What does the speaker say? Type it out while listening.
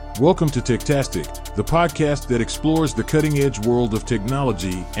Welcome to Techtastic, the podcast that explores the cutting-edge world of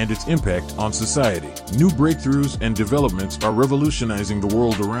technology and its impact on society. New breakthroughs and developments are revolutionizing the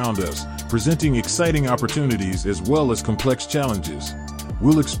world around us, presenting exciting opportunities as well as complex challenges.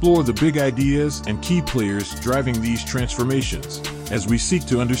 We'll explore the big ideas and key players driving these transformations as we seek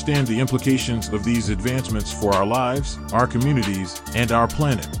to understand the implications of these advancements for our lives, our communities, and our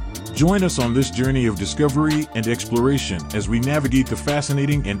planet. Join us on this journey of discovery and exploration as we navigate the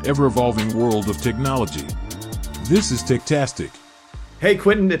fascinating and ever-evolving world of technology. This is Techtastic. Hey,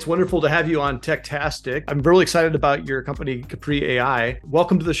 Quinton, it's wonderful to have you on Techtastic. I'm really excited about your company, Capri AI.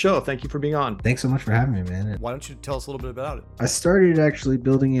 Welcome to the show. Thank you for being on. Thanks so much for having me, man. Why don't you tell us a little bit about it? I started actually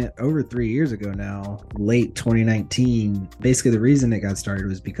building it over 3 years ago now, late 2019. Basically, the reason it got started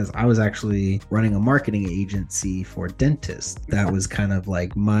was because I was actually running a marketing agency for dentists. That was kind of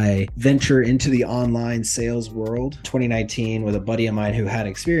like my venture into the online sales world. 2019, with a buddy of mine who had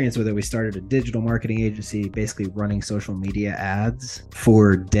experience with it, we started a digital marketing agency, basically running social media ads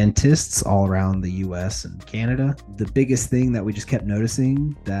for dentists all around the US and Canada. The biggest thing that we just kept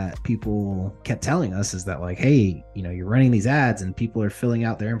noticing that people kept telling us is that, like, hey, you're running these ads and people are filling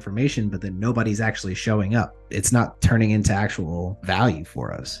out their information, but then nobody's actually showing up. It's not turning into actual value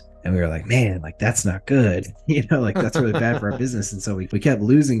for us. And we were like, man, like, that's not good. That's really bad for our business. And so we kept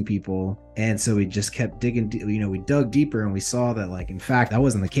losing people. And so we just kept digging, we dug deeper and we saw that, like, in fact, that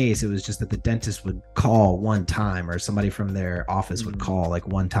wasn't the case. It was just that the dentist would call one time, or somebody from their office would call like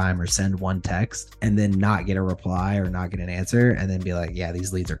one time or send one text and then not get a reply or not get an answer, and then be like, yeah,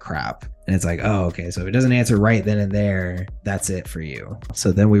 these leads are crap. And it's like, oh, okay. So if it doesn't answer right then and there, that's it for you.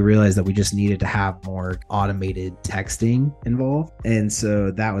 So then we realized that we just needed to have more automated texting involved. And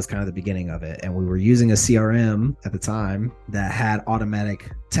so that was kind of the beginning of it. And we were using a CRM at the time that had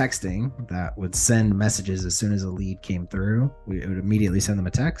automatic texting that would send messages as soon as a lead came through. It would immediately send them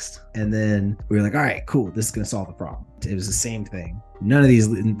a text. And then we were like, all right, cool. This is going to solve the problem. It was the same thing. None of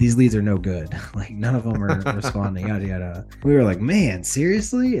these leads are no good. Like, none of them are responding, yada, yada. We were like, man,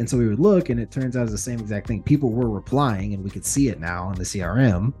 seriously? And so we would look, and it turns out it's the same exact thing. People were replying, and we could see it now in the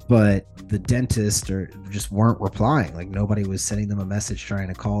CRM, but the dentists just weren't replying. Like, nobody was sending them a message trying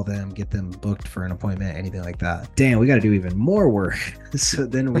to call them, get them booked for an appointment, anything like that. Damn, we got to do even more work. So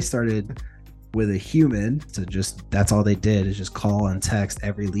then we started with a human to that's all they did, is just call and text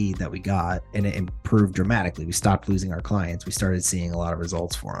every lead that we got, and it improved dramatically. We stopped losing our clients. We started seeing a lot of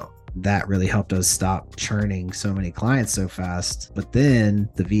results for them. That really helped us stop churning so many clients so fast. But then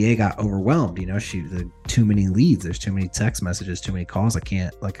the VA got overwhelmed. Too many leads. There's too many text messages, too many calls. I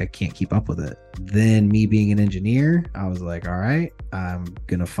can't keep up with it. Then, me being an engineer, I was like, all right, I'm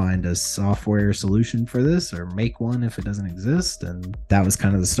gonna find a software solution for this, or make one if it doesn't exist. And that was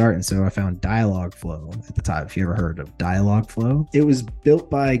kind of the start. And so I found Dialogflow at the time. If you ever heard of Dialogflow, it was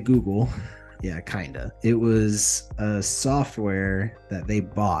built by Google. Yeah, kinda. It was a software that they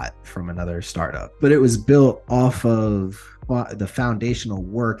bought from another startup, but it was built off of the foundational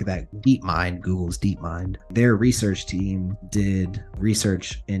work that Google's DeepMind, their research team did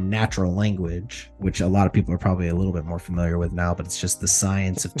research in natural language, which a lot of people are probably a little bit more familiar with now, but it's just the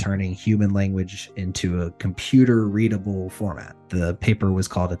science of turning human language into a computer readable format. The paper was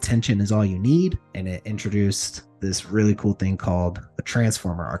called Attention is All You Need, and it introduced this really cool thing called a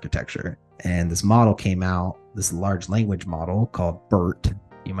transformer architecture. And this model came out, this large language model called BERT.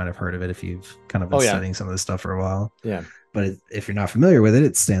 You might have heard of it if you've kind of been studying some of this stuff for a while. Yeah. But if you're not familiar with it,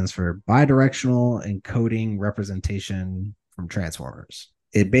 it stands for Bidirectional Encoding Representation from Transformers.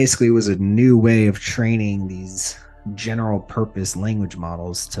 It basically was a new way of training these general purpose language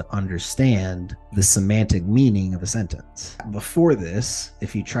models to understand the semantic meaning of a sentence. Before this,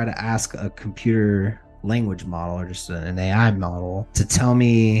 if you try to ask a computer language model, or just an AI model, to tell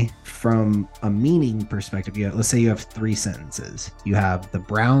me from a meaning perspective, let's say you have 3 sentences. You have the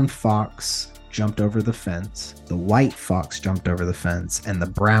brown fox jumped over the fence, the white fox jumped over the fence, and the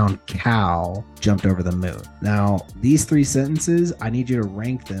brown cow jumped over the moon. Now, these 3 sentences, I need you to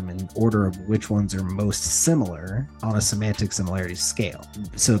rank them in order of which ones are most similar on a semantic similarity scale.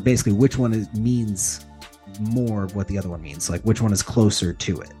 So basically, which one means more of what the other one means, like which one is closer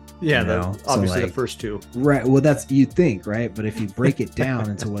to it. Yeah, obviously the first 2. Right. Well, that's, you think, right? But if you break it down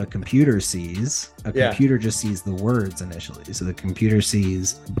into what a computer sees, computer just sees the words initially. So the computer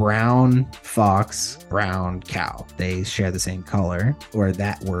sees brown fox, brown cow. They share the same color, or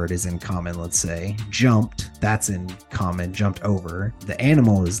that word is in common, let's say. Jumped, that's in common, jumped over. The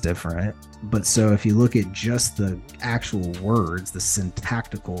animal is different. But so if you look at just the actual words, the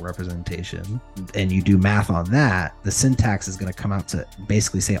syntactical representation, and you do math on that, the syntax is going to come out to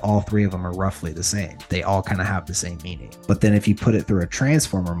basically say all all three of them are roughly the same. They all kind of have the same meaning. But then if you put it through a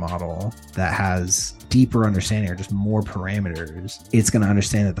transformer model that has deeper understanding or just more parameters, it's going to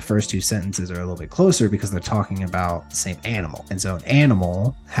understand that the first two sentences are a little bit closer because they're talking about the same animal. And so an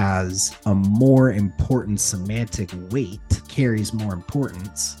animal has a more important semantic weight, carries more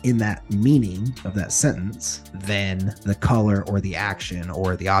importance in that meaning of that sentence than the color or the action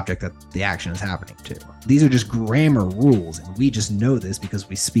or the object that the action is happening to. These are just grammar rules, and we just know this because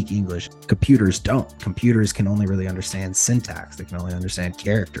we speak English. Computers don't. Computers can only really understand syntax. They can only understand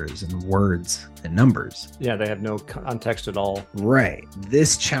characters and words and numbers. Yeah, they have no context at all. Right.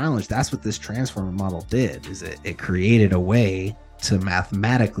 This challenge, that's what this transformer model did, is it created a way to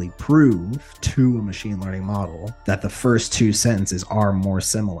mathematically prove to a machine learning model that the first two sentences are more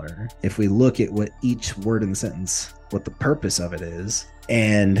similar. If we look at what each word in the sentence, what the purpose of it is,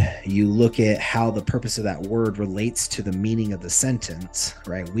 and you look at how the purpose of that word relates to the meaning of the sentence,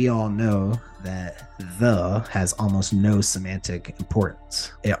 right? We all know that the has almost no semantic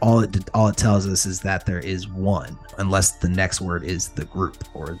importance. All it tells us is that there is one, unless the next word is the group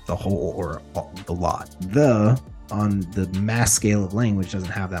or the whole or the lot. The on the mass scale of language doesn't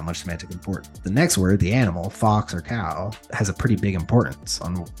have that much semantic importance. The next word, the animal, fox or cow, has a pretty big importance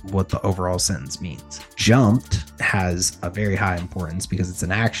on what the overall sentence means. Jumped has a very high importance because it's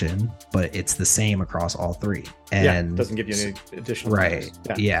an action, but it's the same across all three. And it doesn't give you any additional right.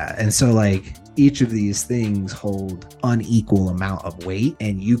 Yeah. And so like each of these things hold unequal amount of weight,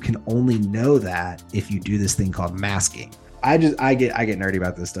 and you can only know that if you do this thing called masking. I get nerdy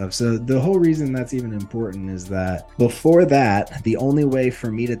about this stuff. So the whole reason that's even important is that before that, the only way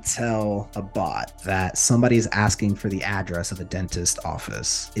for me to tell a bot that somebody's asking for the address of a dentist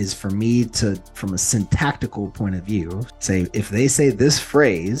office is for me to, from a syntactical point of view, say, if they say this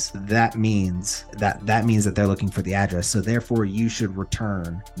phrase, that means that they're looking for the address. So therefore you should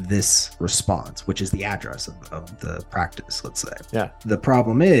return this response, which is the address of the practice, let's say. Yeah. The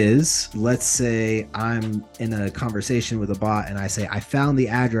problem is, let's say I'm in a conversation with a bot and I say, I found the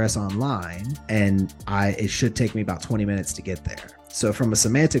address online and it should take me about 20 minutes to get there. So from a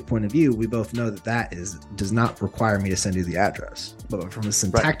semantic point of view, we both know that does not require me to send you the address. But from a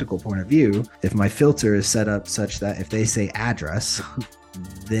syntactical point of view, if my filter is set up such that if they say address,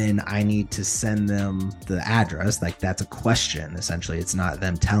 then I need to send them the address. Like that's a question, essentially. It's not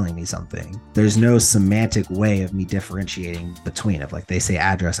them telling me something. There's no semantic way of me differentiating between it. Like they say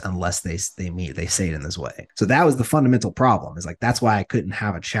address unless they say it in this way. So that was the fundamental problem. Is like, that's why I couldn't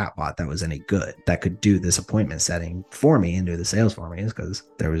have a chatbot that was any good, that could do this appointment setting for me and do the sales for me, is because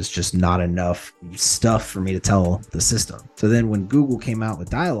there was just not enough stuff for me to tell the system. So then when Google came out with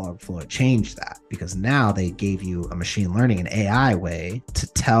Dialogflow, it changed that, because now they gave you a machine learning and AI way to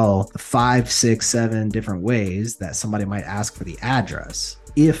tell the 5, 6, 7 different ways that somebody might ask for the address.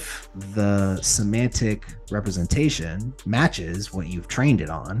 If the semantic representation matches what you've trained it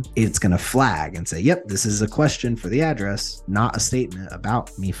on, it's going to flag and say, yep, this is a question for the address, not a statement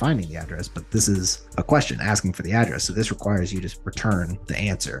about me finding the address, but this is a question asking for the address. So this requires you to return the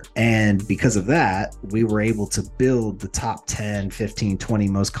answer. And because of that, we were able to build the top 10, 15, 20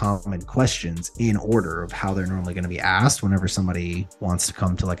 most common questions in order of how they're normally going to be asked whenever somebody wants to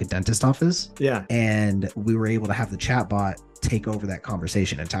come to like a dentist office. Yeah. And we were able to have the chatbot take over that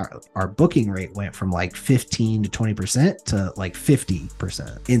conversation entirely. Our booking rate went from like 15 to 20% to like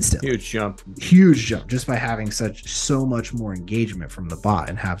 50% instantly. Huge jump just by having so much more engagement from the bot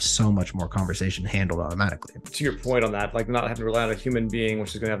and have so much more conversation handled automatically. To your point on that, like not having to rely on a human being,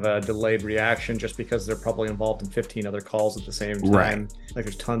 which is going to have a delayed reaction just because they're probably involved in 15 other calls at the same time. Right. Like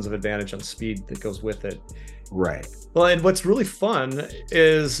there's tons of advantage on speed that goes with it. Right. Well, and what's really fun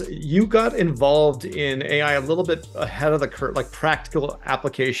is you got involved in AI a little bit ahead of the curve, like practical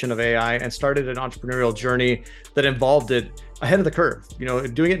application of AI, and started an entrepreneurial journey that involved it ahead of the curve. You know,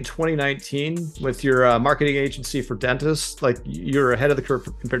 doing it in 2019 with your marketing agency for dentists, like you're ahead of the curve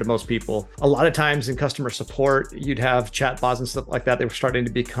compared to most people. A lot of times in customer support, you'd have chatbots and stuff like that. They were starting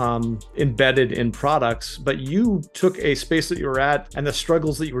to become embedded in products, but you took a space that you were at and the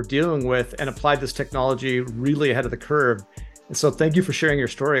struggles that you were dealing with and applied this technology really ahead of the curve. And so thank you for sharing your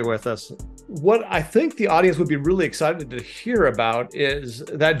story with us. What I think the audience would be really excited to hear about is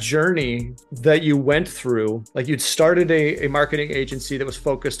that journey that you went through. Like you'd started a marketing agency that was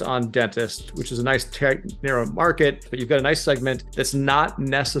focused on dentists, which is a nice narrow market, but you've got a nice segment that's not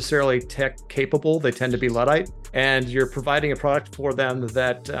necessarily tech capable. They tend to be Luddite. And you're providing a product for them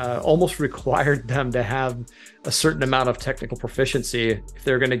that almost required them to have a certain amount of technical proficiency if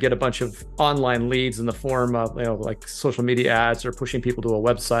they're going to get a bunch of online leads in the form of, like social media ads or pushing people to a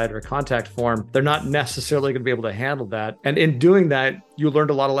website or a contact form, they're not necessarily going to be able to handle that. And in doing that, you learned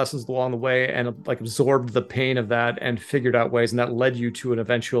a lot of lessons along the way and like absorbed the pain of that and figured out ways, and that led you to an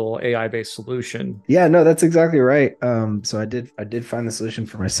eventual AI-based solution. Yeah, no, that's exactly right. So I did find the solution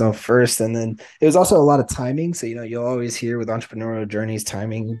for myself first, and then it was also a lot of timing. So you'll always hear with entrepreneurial journeys,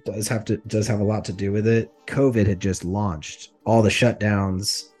 timing does have a lot to do with it. COVID had just launched, all the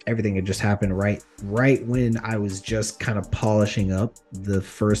shutdowns, everything had just happened right when I was just kind of polishing up the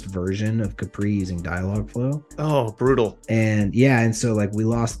first version of Capri using Dialogflow. Oh, brutal. And so like we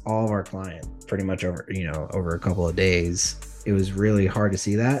lost all of our clients pretty much over a couple of days. It was really hard to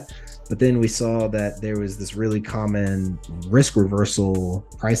see that. But then we saw that there was this really common risk reversal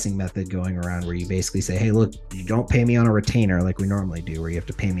pricing method going around where you basically say, hey, look, you don't pay me on a retainer like we normally do, where you have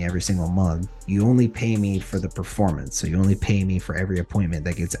to pay me every single month. You only pay me for the performance. So you only pay me for every appointment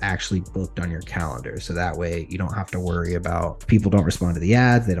that gets actually booked on your calendar. So that way you don't have to worry about people don't respond to the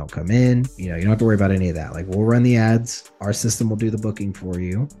ads. They don't come in. You don't have to worry about any of that. Like, we'll run the ads. Our system will do the booking for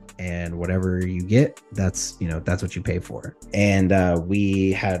you. And whatever you get, that's what you pay for. And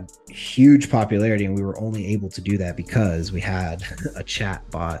we had huge popularity, and we were only able to do that because we had a chat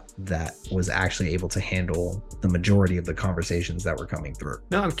bot that was actually able to handle the majority of the conversations that were coming through.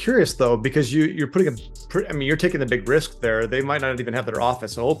 Now, I'm curious though, because you're you're taking the big risk there. They might not even have their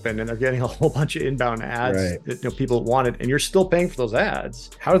office open, and they're getting a whole bunch of inbound ads that people wanted, and you're still paying for those ads.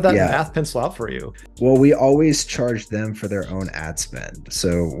 How did that math pencil out for you? Well, we always charged them for their own ad spend.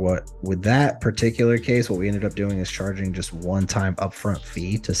 So with that particular case, what we ended up doing is charging just one-time upfront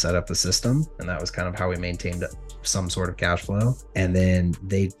fee to set up the system. And that was kind of how we maintained some sort of cash flow. And then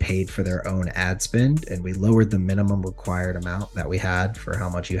they paid for their own ad spend, and we lowered the minimum required amount that we had for how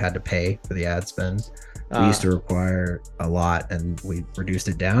much you had to pay for the ad spend. We used to require a lot, and we reduced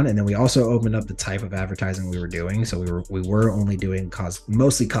it down. And then we also opened up the type of advertising we were doing. So we were only doing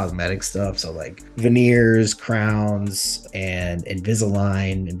mostly cosmetic stuff. So like veneers, crowns, and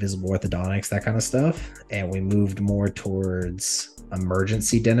Invisalign, invisible orthodontics, that kind of stuff. And we moved more towards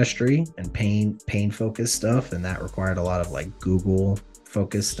emergency dentistry and pain focused stuff. And that required a lot of like Google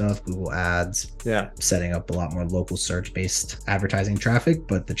focused stuff, Google ads, setting up a lot more local search based advertising traffic,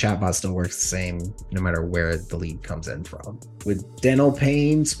 but the chatbot still works the same no matter where the lead comes in from. With dental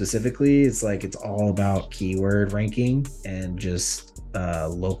pain specifically, it's all about keyword ranking and just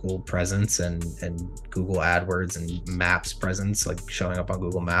local presence and Google AdWords and Maps presence, like showing up on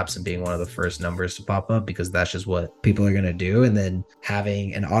Google Maps and being one of the first numbers to pop up, because that's just what people are going to do. And then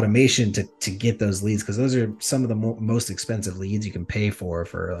having an automation to get those leads, because those are some of the most expensive leads you can pay for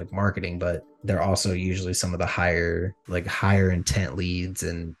like marketing, but they're also usually some of the higher intent leads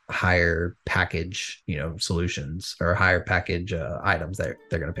and higher package, solutions or higher package items that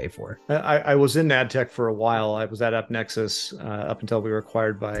they're going to pay for. I was in ad tech for a while. I was at AppNexus up until we were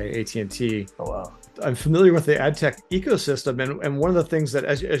acquired by AT&T. Oh, wow. I'm familiar with the ad tech ecosystem. And one of the things that,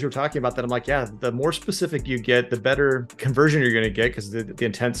 as you're talking about that, I'm like, the more specific you get, the better conversion you're going to get, because the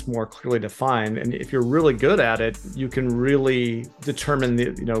intent's more clearly defined. And if you're really good at it, you can really determine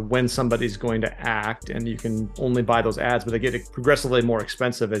when somebody's going to act, and you can only buy those ads, but they get progressively more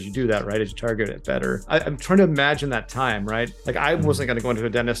expensive as you do that, right? As you target it better. I'm trying to imagine that time, right? Like, I wasn't going to go into a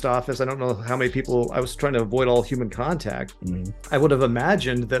dentist office. I don't know how many people, I was trying to avoid all human contact. I would have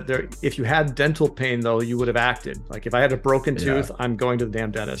imagined that if you had dental pain though, you would have acted. Like, if I had a broken tooth, I'm going to the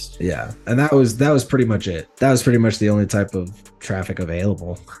damn dentist. Yeah. And that was pretty much it. That was pretty much the only type of traffic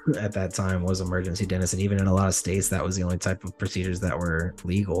available at that time was emergency dentists. And even in a lot of states, that was the only type of procedures that were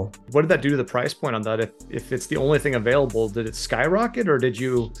legal. What did that do to the price point on that? If it's the only thing available, did it skyrocket, or did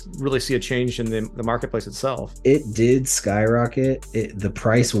you really see a change in the marketplace itself? It did skyrocket. The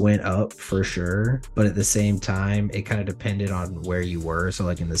price went up for sure. But at the same time, it kind of depended on where you were. So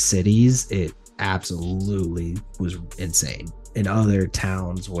like in the cities, it absolutely was insane. In other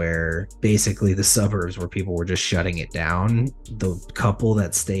towns where basically the suburbs where people were just shutting it down, the couple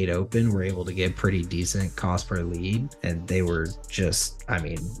that stayed open were able to get pretty decent cost per lead, and they were just,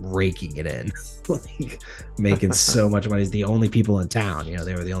 raking it in, like making so much money. It's the only people in town,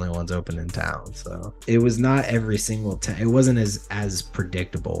 they were the only ones open in town. So it was not every single time. It wasn't as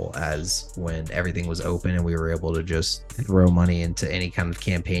predictable as when everything was open and we were able to just throw money into any kind of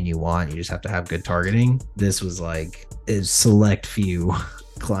campaign you want. You just have to have good targeting. This was like a select few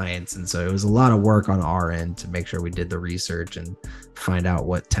clients. And so it was a lot of work on our end to make sure we did the research and find out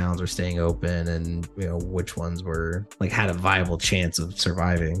what towns were staying open and which ones were had a viable chance of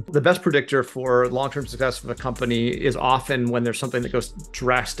surviving. The best predictor for long-term success of a company is often when there's something that goes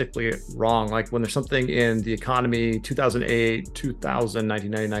drastically wrong, like when there's something in the economy, 2008, 2000,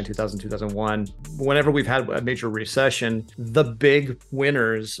 1999, 2000, 2001. Whenever we've had a major recession, the big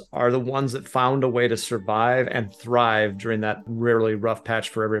winners are the ones that found a way to survive and thrive during that really rough patch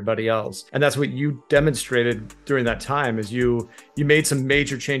for everybody else. And that's what you demonstrated during that time. Is you made some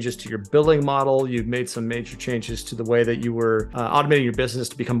major changes to your billing model. You made some major changes to the way that you were automating your business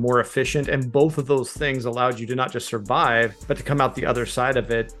to become more efficient. And both of those things allowed you to not just survive, but to come out the other side of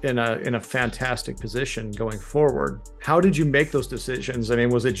it in a fantastic position going forward. How did you make those decisions? I mean,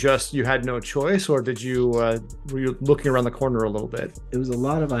 was it just you had no choice, or did you were you looking around the corner a little bit? It was a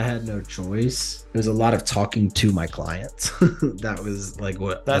lot of I had no choice. It was a lot of talking to my clients. That was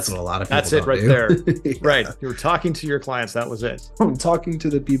that's what a lot of people That's it right do. there. Yeah. Right. You were talking to your clients. That was it. I'm talking to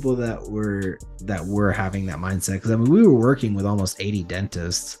the people that were having that mindset, because I mean, we were working with almost 80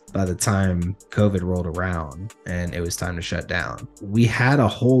 dentists by the time COVID rolled around and it was time to shut down. We had a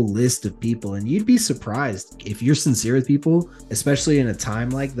whole list of people, and you'd be surprised if you're sincere with people, especially in a time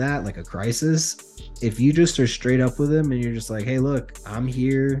like that, like a crisis. If you just are straight up with them and you're just like, hey, look, I'm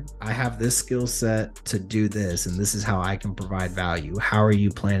here. I have this skill set to do this, and this is how I can provide value. How are you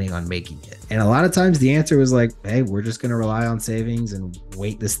planning on making it? And a lot of times the answer was like, hey, we're just going to rely on savings and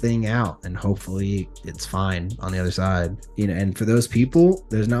wait this thing out, and hopefully it's fine on the other side. And for those people,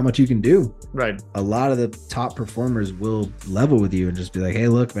 there's not much you can do. Right. A lot of the top performers will level with you and just be like, hey,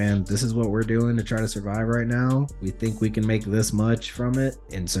 look, man, this is what we're doing to try to survive right now. We think we can make this much from it.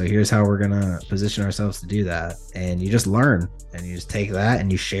 And so here's how we're going to position ourselves to do that. And you just learn, and you just take that and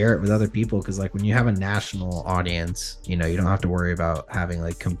you share it with other people. Because when you have a national audience, you don't have to worry about having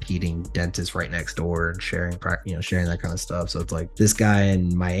competing dentists right next door and sharing that kind of stuff. So it's like, this guy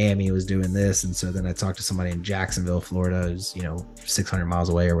in Miami was doing this, and so then I talked to somebody in Jacksonville, Florida, who's 600 miles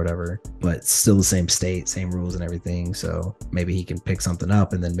away or whatever, but still the same state, same rules and everything. So maybe he can pick something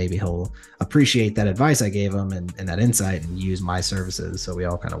up, and then maybe he'll appreciate that advice I gave him and that insight and use my services. So we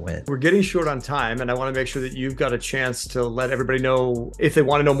all kind of win. We're getting short on time, and I want to make sure that you've got a chance to let everybody know if they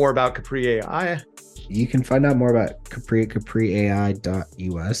want to know more about Capri AI. You can find out more about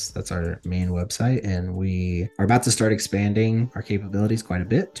capriai.us. That's our main website. And we are about to start expanding our capabilities quite a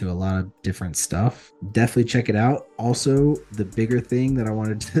bit to a lot of different stuff. Definitely check it out. Also, the bigger thing that I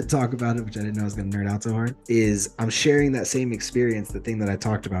wanted to talk about, which I didn't know I was going to nerd out so hard, is I'm sharing that same experience, the thing that I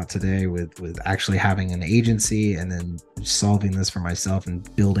talked about today with actually having an agency and then solving this for myself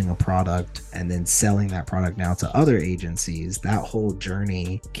and building a product and then selling that product now to other agencies. That whole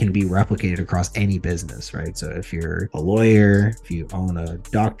journey can be replicated across any business, right? So if you're a lawyer, if you own a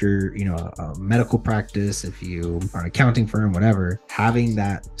doctor, a medical practice, if you are an accounting firm, whatever, having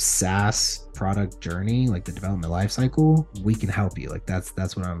that SaaS product journey, like the development lifecycle, we can help you.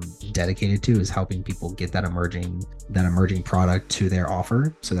 That's what I'm dedicated to, is helping people get that emerging product to their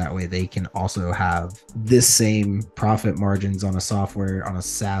offer, so that way they can also have this same profit margins on a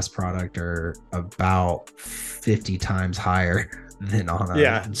SaaS product are about 50 times higher than on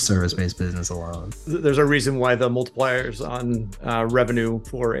a service-based business alone. There's a reason why the multipliers on revenue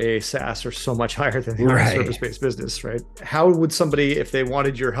for a SaaS are so much higher than a service-based business, right? How would somebody, if they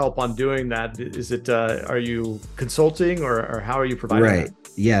wanted your help on doing that, is it, are you consulting or how are you providing that?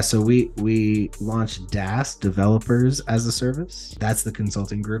 Yeah, so we launched DaaS, Developers as a Service. That's the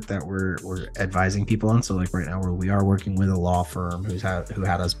consulting group that we're advising people on. So right now we are working with a law firm who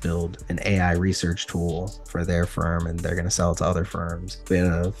had us build an AI research tool for their firm, and they're going to sell it to other firms. We had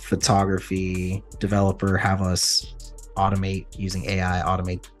a photography developer have us using AI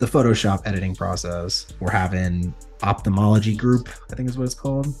automate the Photoshop editing process. We're having ophthalmology group, I think is what it's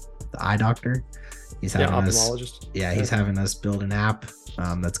called, the eye doctor. He's having he's having us build an app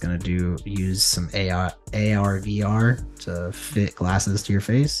that's going to use some AR VR to fit glasses to your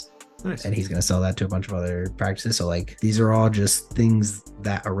face. Nice. And he's going to sell that to a bunch of other practices. So these are all just things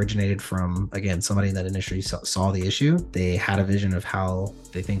that originated from, again, somebody in that industry saw the issue. They had a vision of how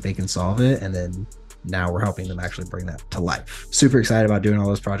they think they can solve it, and then now we're helping them actually bring that to life. Super excited about doing all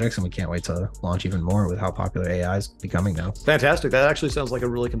those projects, and we can't wait to launch even more with how popular AI is becoming now. Fantastic. That actually sounds like a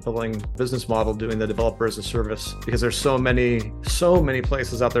really compelling business model, doing the developer as a service, because there's so many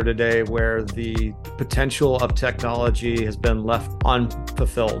places out there today where the potential of technology has been left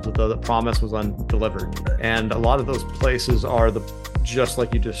unfulfilled. The promise was undelivered. And a lot of those places are the just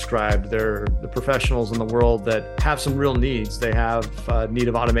like you described. They're the professionals in the world that have some real needs. They have need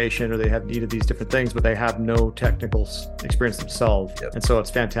of automation, or they have need of these different things, but they have no technical experience themselves. Yep. And so it's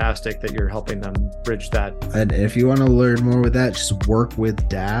fantastic that you're helping them bridge that. And if you want to learn more with that, just work with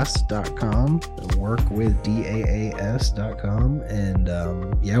DaaS.com, work with DaaS.com. And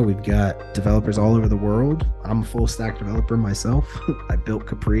yeah, we've got developers all over the world. I'm a full stack developer myself. I built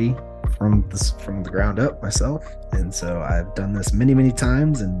Capri from the ground up myself, and so I've done this many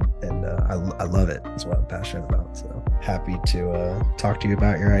times, and I love it. That's what I'm passionate about. So happy to talk to you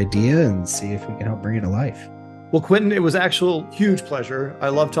about your idea and see if we can help bring it to life. Well, Quinton, it was actual huge pleasure. I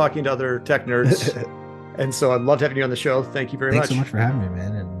love talking to other tech nerds, and so I'd love having you on the show. Thank you very much. Thanks so much for having me,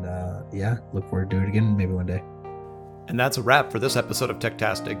 man. And yeah, look forward to doing it again maybe one day. And that's a wrap for this episode of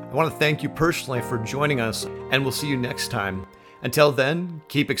Techtastic. I want to thank you personally for joining us, and we'll see you next time. Until then,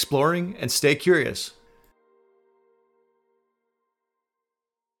 keep exploring and stay curious.